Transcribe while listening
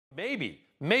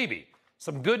maybe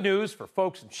some good news for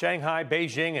folks in Shanghai,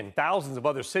 Beijing, and thousands of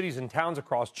other cities and towns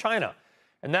across China.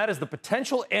 And that is the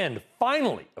potential end,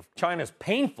 finally, of China's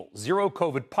painful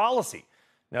zero-COVID policy.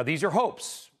 Now, these are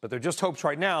hopes, but they're just hopes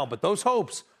right now. But those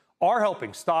hopes are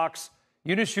helping stocks.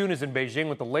 Eunice Yoon is in Beijing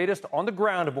with the latest on the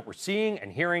ground of what we're seeing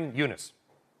and hearing. Eunice.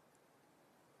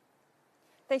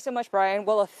 Thanks so much, Brian.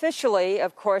 Well, officially,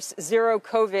 of course, zero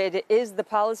COVID is the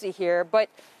policy here. But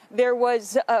there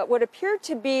was what appeared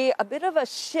to be a bit of a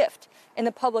shift in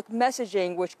the public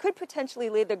messaging, which could potentially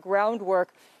lay the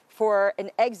groundwork for an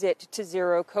exit to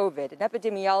zero COVID. An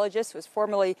epidemiologist who was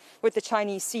formerly with the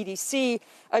Chinese CDC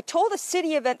told a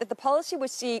City event that the policy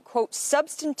would see, quote,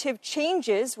 substantive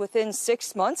changes within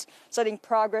 6 months, citing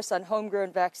progress on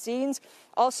homegrown vaccines.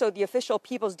 Also, the official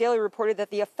People's Daily reported that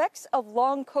the effects of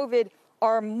long COVID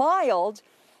are mild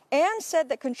and said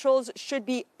that controls should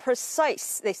be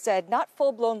precise. They said not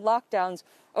full-blown lockdowns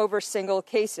over single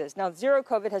cases. Now, zero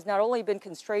COVID has not only been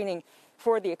constraining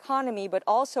for the economy, but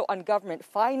also on government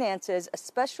finances,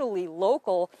 especially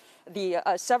local.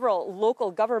 Several local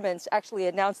governments actually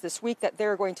announced this week that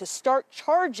they're going to start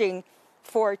charging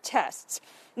for tests.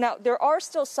 Now, there are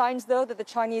still signs, though, that the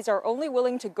Chinese are only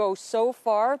willing to go so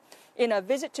far. In a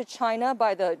visit to China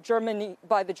by the German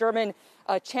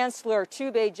chancellor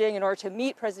to Beijing in order to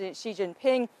meet President Xi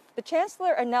Jinping, the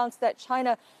chancellor announced that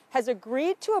China has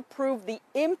agreed to approve the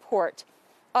import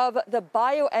of the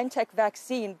BioNTech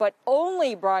vaccine, but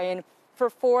only, Brian, for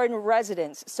foreign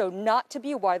residents, so not to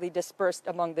be widely dispersed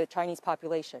among the Chinese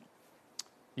population.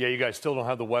 Yeah, you guys still don't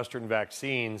have the Western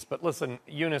vaccines. But listen,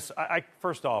 Eunice,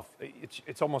 first off,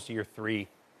 it's almost year 3.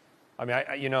 I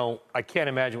mean, I can't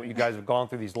imagine what you guys have gone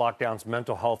through, these lockdowns,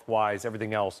 mental health-wise,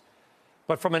 everything else.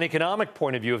 But from an economic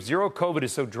point of view, if zero COVID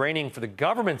is so draining for the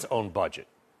government's own budget,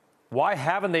 why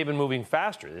haven't they been moving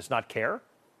faster? Does not care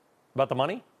about the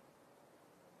money?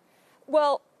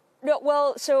 Well,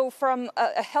 no, so from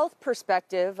a health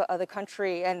perspective, the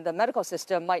country and the medical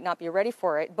system might not be ready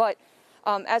for it. But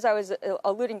as I was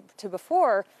alluding to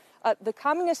before, the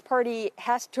Communist Party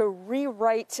has to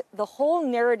rewrite the whole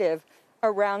narrative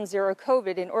around zero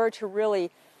COVID in order to really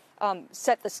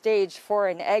set the stage for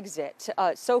an exit.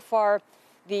 So far,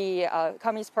 the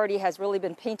Communist Party has really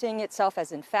been painting itself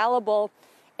as infallible,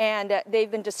 and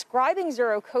they've been describing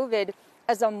zero COVID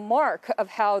as a mark of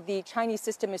how the Chinese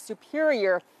system is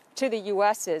superior to the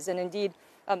U.S.'s and indeed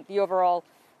the overall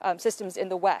systems in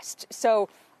the West. So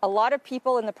a lot of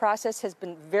people in the process has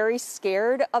been very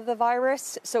scared of the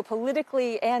virus. So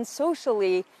politically and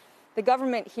socially, the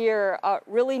government here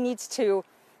really needs to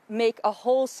make a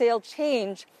wholesale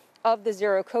change of the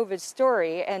zero COVID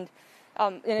story. And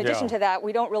in addition to that,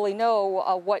 we don't really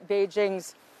know what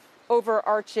Beijing's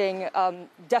overarching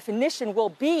definition will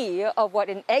be of what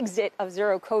an exit of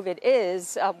zero COVID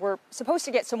is. We're supposed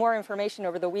to get some more information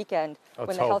over the weekend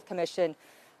when the Health Commission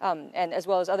and as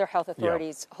well as other health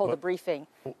authorities hold a briefing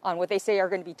on what they say are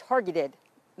going to be targeted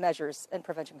measures and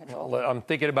prevention control. Well, I'm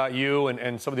thinking about you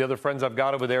and some of the other friends I've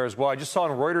got over there as well. I just saw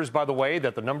on Reuters, by the way,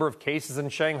 that the number of cases in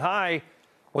Shanghai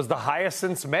was the highest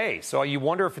since May. So you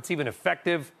wonder if it's even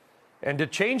effective. And to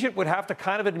change it would have to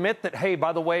kind of admit that, hey,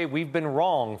 by the way, we've been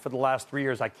wrong for the last 3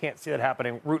 years. I can't see that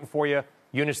happening. Rooting for you.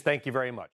 Eunice, thank you very much.